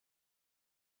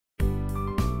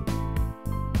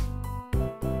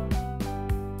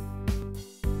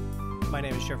My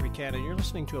name is Jeffrey Cannon, and you're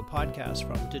listening to a podcast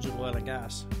from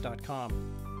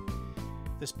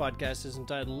digitaloilandgas.com. This podcast is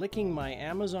entitled Licking My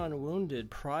Amazon Wounded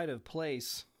Pride of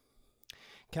Place.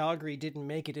 Calgary didn't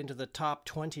make it into the top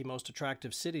 20 most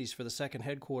attractive cities for the second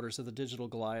headquarters of the digital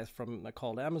Goliath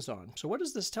called Amazon. So what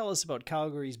does this tell us about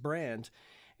Calgary's brand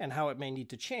and how it may need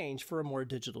to change for a more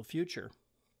digital future?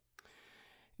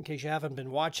 In case you haven't been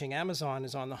watching, Amazon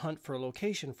is on the hunt for a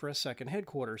location for a second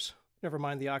headquarters. Never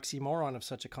mind the oxymoron of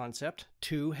such a concept.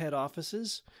 2 head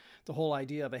offices? The whole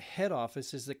idea of a head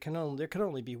office is that there can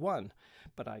only be one.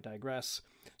 But I digress.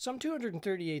 Some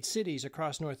 238 cities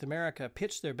across North America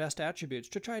pitched their best attributes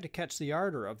to try to catch the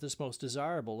ardor of this most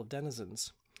desirable of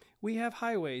denizens. We have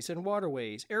highways and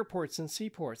waterways, airports and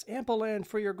seaports, ample land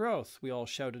for your growth, we all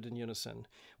shouted in unison.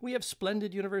 We have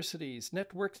splendid universities,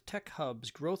 networked tech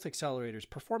hubs, growth accelerators,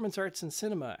 performance arts and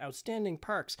cinema, outstanding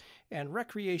parks, and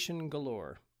recreation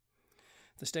galore.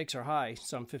 The stakes are high,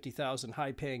 some 50,000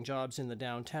 high-paying jobs in the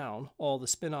downtown, all the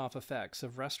spin-off effects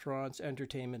of restaurants,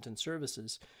 entertainment, and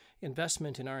services,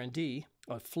 investment in R&D,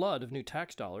 a flood of new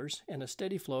tax dollars, and a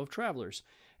steady flow of travelers.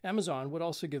 Amazon would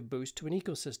also give boost to an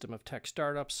ecosystem of tech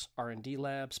startups, R&D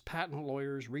labs, patent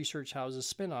lawyers, research houses,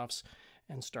 spin-offs,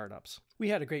 and startups. We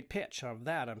had a great pitch of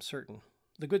that, I'm certain.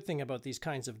 The good thing about these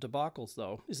kinds of debacles,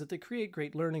 though, is that they create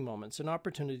great learning moments and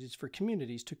opportunities for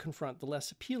communities to confront the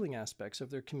less appealing aspects of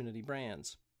their community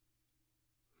brands.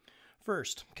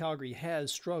 First, Calgary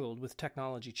has struggled with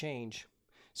technology change.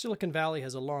 Silicon Valley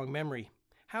has a long memory.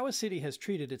 How a city has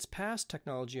treated its past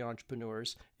technology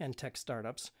entrepreneurs and tech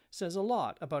startups says a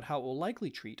lot about how it will likely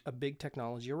treat a big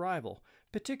technology arrival,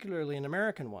 particularly an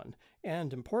American one,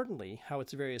 and, importantly, how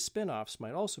its various spin-offs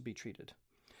might also be treated.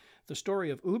 The story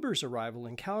of Uber's arrival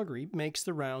in Calgary makes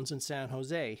the rounds in San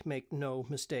Jose, make no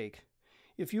mistake.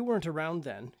 If you weren't around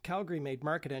then, Calgary made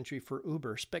market entry for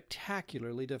Uber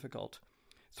spectacularly difficult.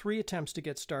 3 attempts to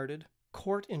get started,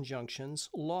 court injunctions,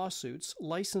 lawsuits,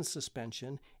 license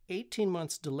suspension, 18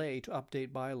 months delay to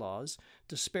update bylaws,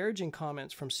 disparaging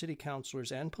comments from city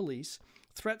councillors and police,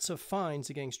 threats of fines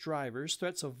against drivers,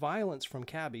 threats of violence from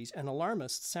cabbies, and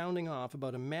alarmists sounding off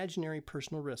about imaginary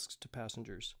personal risks to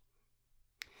passengers.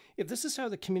 If this is how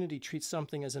the community treats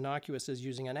something as innocuous as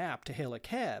using an app to hail a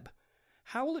cab,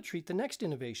 how will it treat the next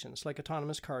innovations like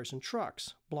autonomous cars and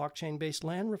trucks, blockchain-based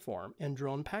land reform, and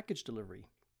drone package delivery?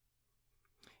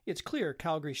 It's clear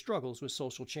Calgary struggles with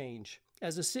social change.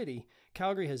 As a city,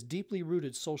 Calgary has deeply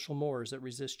rooted social mores that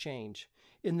resist change.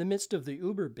 In the midst of the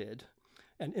Uber bid,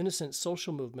 an innocent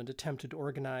social movement attempted to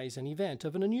organize an event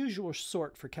of an unusual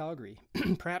sort for Calgary.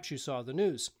 Perhaps you saw the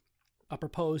news. A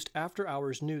proposed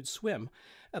after-hours nude swim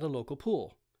at a local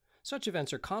pool. Such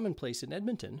events are commonplace in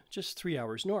Edmonton, just 3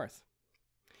 hours north.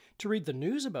 To read the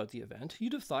news about the event,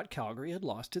 you'd have thought Calgary had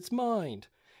lost its mind.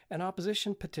 An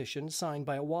opposition petition signed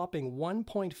by a whopping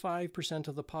 1.5%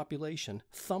 of the population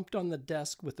thumped on the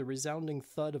desk with the resounding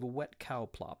thud of a wet cow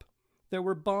plop. There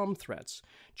were bomb threats.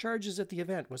 Charges at the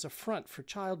event was a front for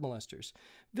child molesters.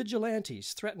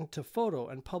 Vigilantes threatened to photo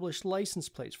and publish license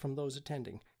plates from those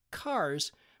attending.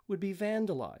 Cars would be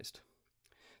vandalized.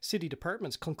 City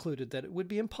departments concluded that it would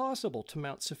be impossible to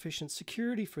mount sufficient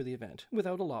security for the event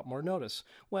without a lot more notice.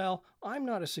 Well, I'm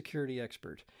not a security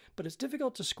expert, but it's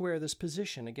difficult to square this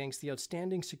position against the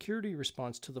outstanding security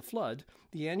response to the flood,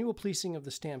 the annual policing of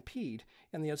the Stampede,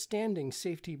 and the outstanding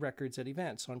safety records at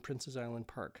events on Prince's Island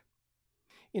Park.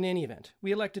 In any event,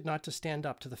 we elected not to stand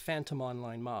up to the phantom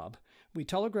online mob. We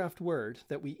telegraphed word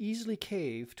that we easily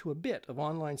cave to a bit of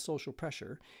online social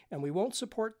pressure, and we won't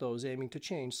support those aiming to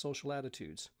change social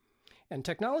attitudes. And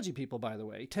technology people, by the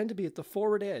way, tend to be at the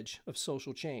forward edge of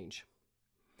social change.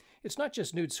 It's not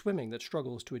just nude swimming that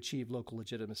struggles to achieve local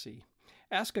legitimacy.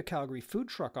 Ask a Calgary food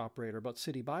truck operator about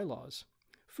city bylaws.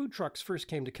 Food trucks first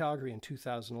came to Calgary in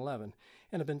 2011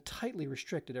 and have been tightly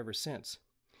restricted ever since.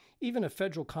 Even a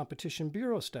Federal Competition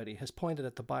Bureau study has pointed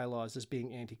at the bylaws as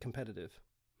being anti-competitive.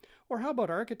 Or how about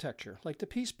architecture, like the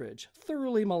Peace Bridge,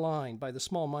 thoroughly maligned by the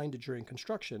small-minded during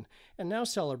construction, and now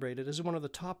celebrated as one of the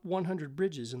top 100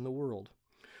 bridges in the world?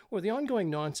 Or the ongoing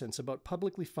nonsense about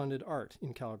publicly funded art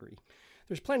in Calgary.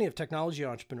 There's plenty of technology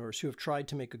entrepreneurs who have tried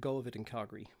to make a go of it in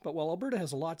Calgary, but while Alberta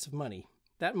has lots of money,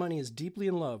 that money is deeply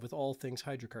in love with all things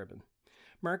hydrocarbon.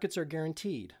 Markets are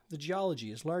guaranteed, the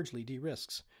geology is largely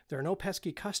de-risks, there are no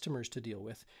pesky customers to deal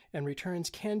with, and returns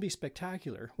can be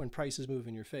spectacular when prices move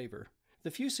in your favor. The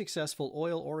few successful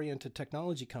oil-oriented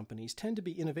technology companies tend to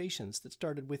be innovations that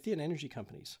started within energy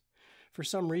companies. For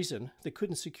some reason, they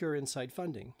couldn't secure inside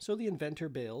funding, so the inventor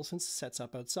bails and sets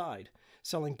up outside,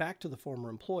 selling back to the former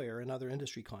employer and other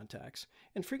industry contacts,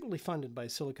 and frequently funded by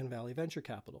Silicon Valley venture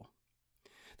capital.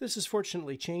 This is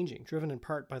fortunately changing, driven in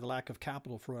part by the lack of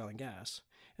capital for oil and gas,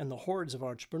 and the hordes of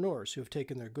entrepreneurs who have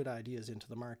taken their good ideas into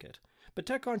the market. But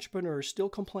tech entrepreneurs still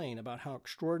complain about how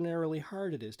extraordinarily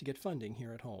hard it is to get funding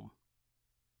here at home.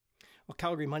 Well,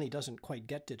 Calgary money doesn't quite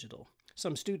get digital.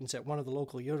 Some students at one of the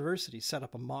local universities set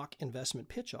up a mock investment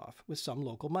pitch-off with some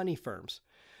local money firms.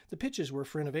 The pitches were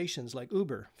for innovations like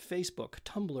Uber, Facebook,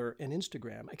 Tumblr, and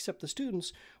Instagram, except the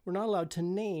students were not allowed to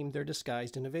name their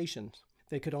disguised innovations.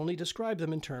 They could only describe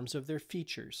them in terms of their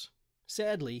features.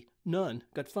 Sadly, none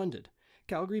got funded.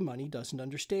 Calgary money doesn't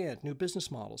understand new business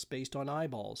models based on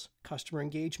eyeballs, customer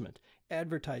engagement,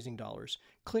 advertising dollars,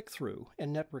 click-through,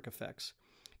 and network effects.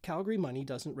 Calgary money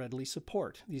doesn't readily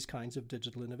support these kinds of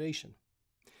digital innovation.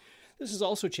 This is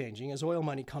also changing as oil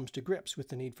money comes to grips with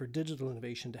the need for digital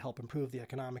innovation to help improve the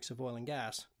economics of oil and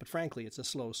gas, but frankly, it's a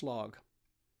slow slog.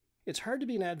 It's hard to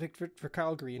be an advocate for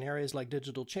Calgary in areas like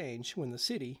digital change when the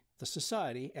city, the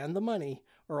society, and the money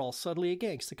are all subtly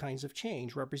against the kinds of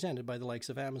change represented by the likes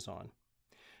of Amazon.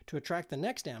 To attract the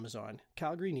next Amazon,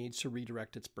 Calgary needs to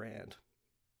redirect its brand.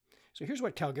 So here's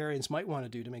what Calgarians might want to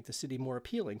do to make the city more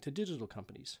appealing to digital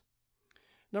companies.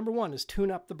 Number one is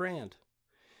tune up the brand.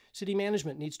 City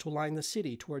management needs to align the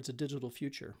city towards a digital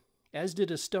future. As did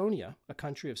Estonia, a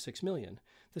country of 6 million,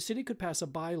 the city could pass a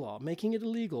bylaw making it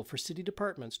illegal for city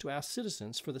departments to ask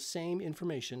citizens for the same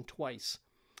information twice.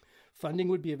 Funding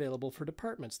would be available for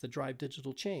departments that drive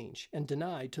digital change and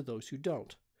denied to those who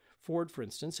don't. Ford, for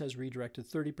instance, has redirected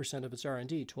 30% of its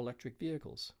R&D to electric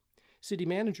vehicles. City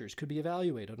managers could be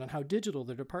evaluated on how digital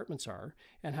their departments are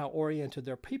and how oriented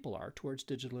their people are towards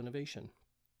digital innovation.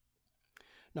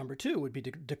 Number two would be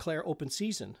to declare open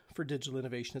season for digital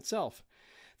innovation itself.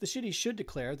 The city should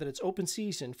declare that it's open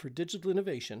season for digital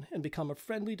innovation and become a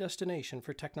friendly destination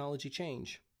for technology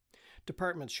change.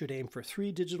 Departments should aim for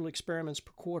 3 digital experiments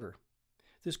per quarter.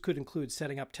 This could include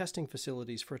setting up testing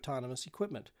facilities for autonomous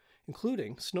equipment,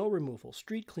 including snow removal,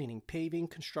 street cleaning, paving,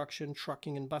 construction,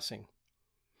 trucking, and busing.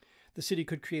 The city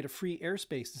could create a free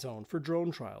airspace zone for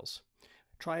drone trials.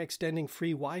 Try extending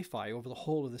free Wi-Fi over the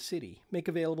whole of the city. Make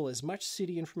available as much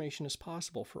city information as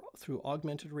possible through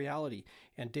augmented reality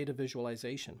and data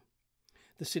visualization.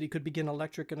 The city could begin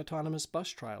electric and autonomous bus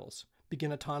trials,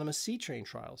 begin autonomous sea train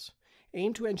trials,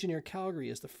 aim to engineer Calgary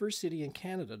as the first city in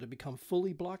Canada to become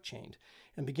fully blockchained,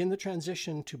 and begin the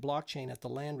transition to blockchain at the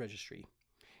land registry.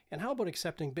 And how about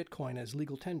accepting Bitcoin as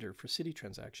legal tender for city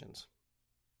transactions?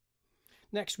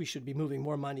 Next, we should be moving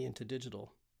more money into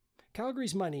digital.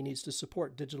 Calgary's money needs to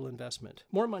support digital investment.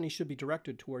 More money should be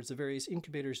directed towards the various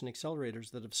incubators and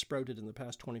accelerators that have sprouted in the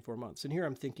past 24 months. And here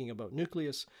I'm thinking about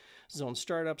Nucleus, Zone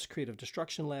Startups, Creative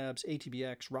Destruction Labs,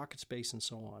 ATBX, Rocket Space, and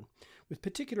so on, with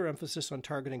particular emphasis on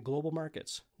targeting global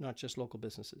markets, not just local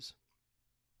businesses.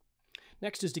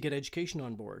 Next is to get education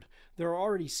on board. There are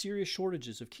already serious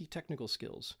shortages of key technical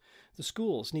skills. The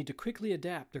schools need to quickly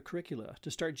adapt their curricula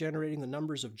to start generating the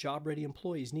numbers of job-ready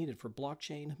employees needed for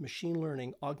blockchain, machine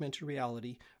learning, augmented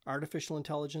reality, artificial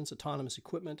intelligence, autonomous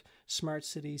equipment, smart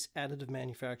cities, additive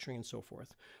manufacturing, and so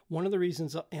forth. One of the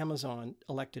reasons Amazon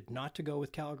elected not to go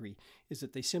with Calgary is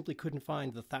that they simply couldn't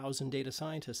find the 1,000 data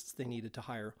scientists they needed to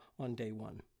hire on day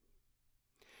one.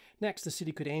 Next, the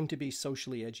city could aim to be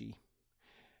socially edgy.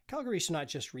 Calgary should not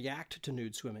just react to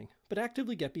nude swimming, but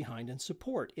actively get behind and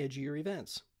support edgier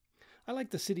events. I like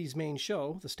the city's main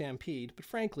show, the Stampede, but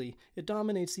frankly, it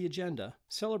dominates the agenda,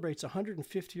 celebrates a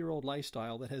 150-year-old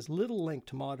lifestyle that has little link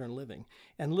to modern living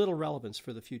and little relevance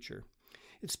for the future.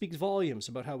 It speaks volumes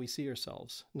about how we see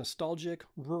ourselves, nostalgic,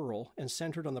 rural, and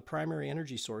centered on the primary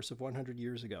energy source of 100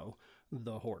 years ago,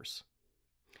 the horse.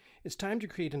 It's time to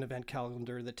create an event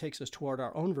calendar that takes us toward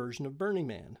our own version of Burning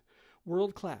Man.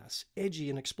 World-class, edgy,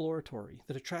 and exploratory,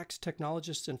 that attracts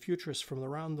technologists and futurists from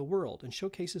around the world and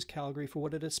showcases Calgary for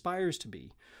what it aspires to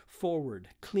be: forward,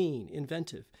 clean,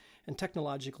 inventive, and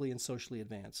technologically and socially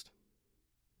advanced.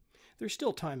 There's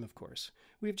still time, of course.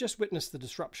 We have just witnessed the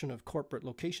disruption of corporate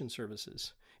location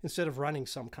services. Instead of running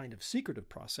some kind of secretive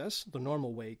process, the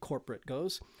normal way corporate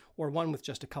goes, or one with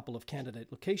just a couple of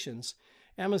candidate locations,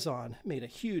 Amazon made a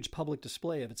huge public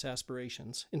display of its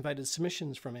aspirations, invited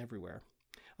submissions from everywhere.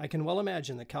 I can well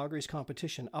imagine that Calgary's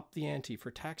competition upped the ante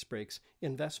for tax breaks,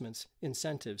 investments,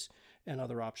 incentives, and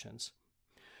other options.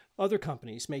 Other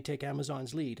companies may take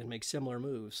Amazon's lead and make similar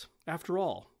moves. After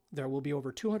all, there will be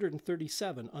over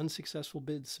 237 unsuccessful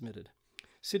bids submitted.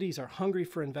 Cities are hungry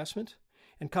for investment,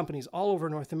 and companies all over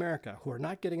North America who are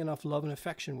not getting enough love and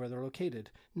affection where they're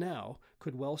located now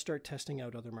could well start testing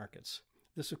out other markets.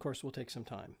 This, of course, will take some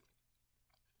time.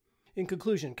 In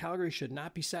conclusion, Calgary should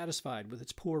not be satisfied with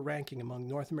its poor ranking among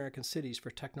North American cities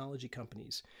for technology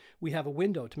companies. We have a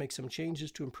window to make some changes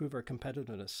to improve our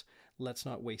competitiveness. Let's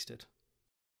not waste it.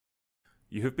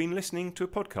 You have been listening to a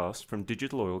podcast from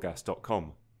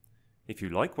digitaloilgas.com. If you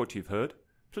like what you've heard,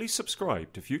 please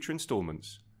subscribe to future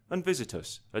instalments and visit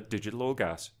us at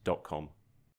digitaloilgas.com.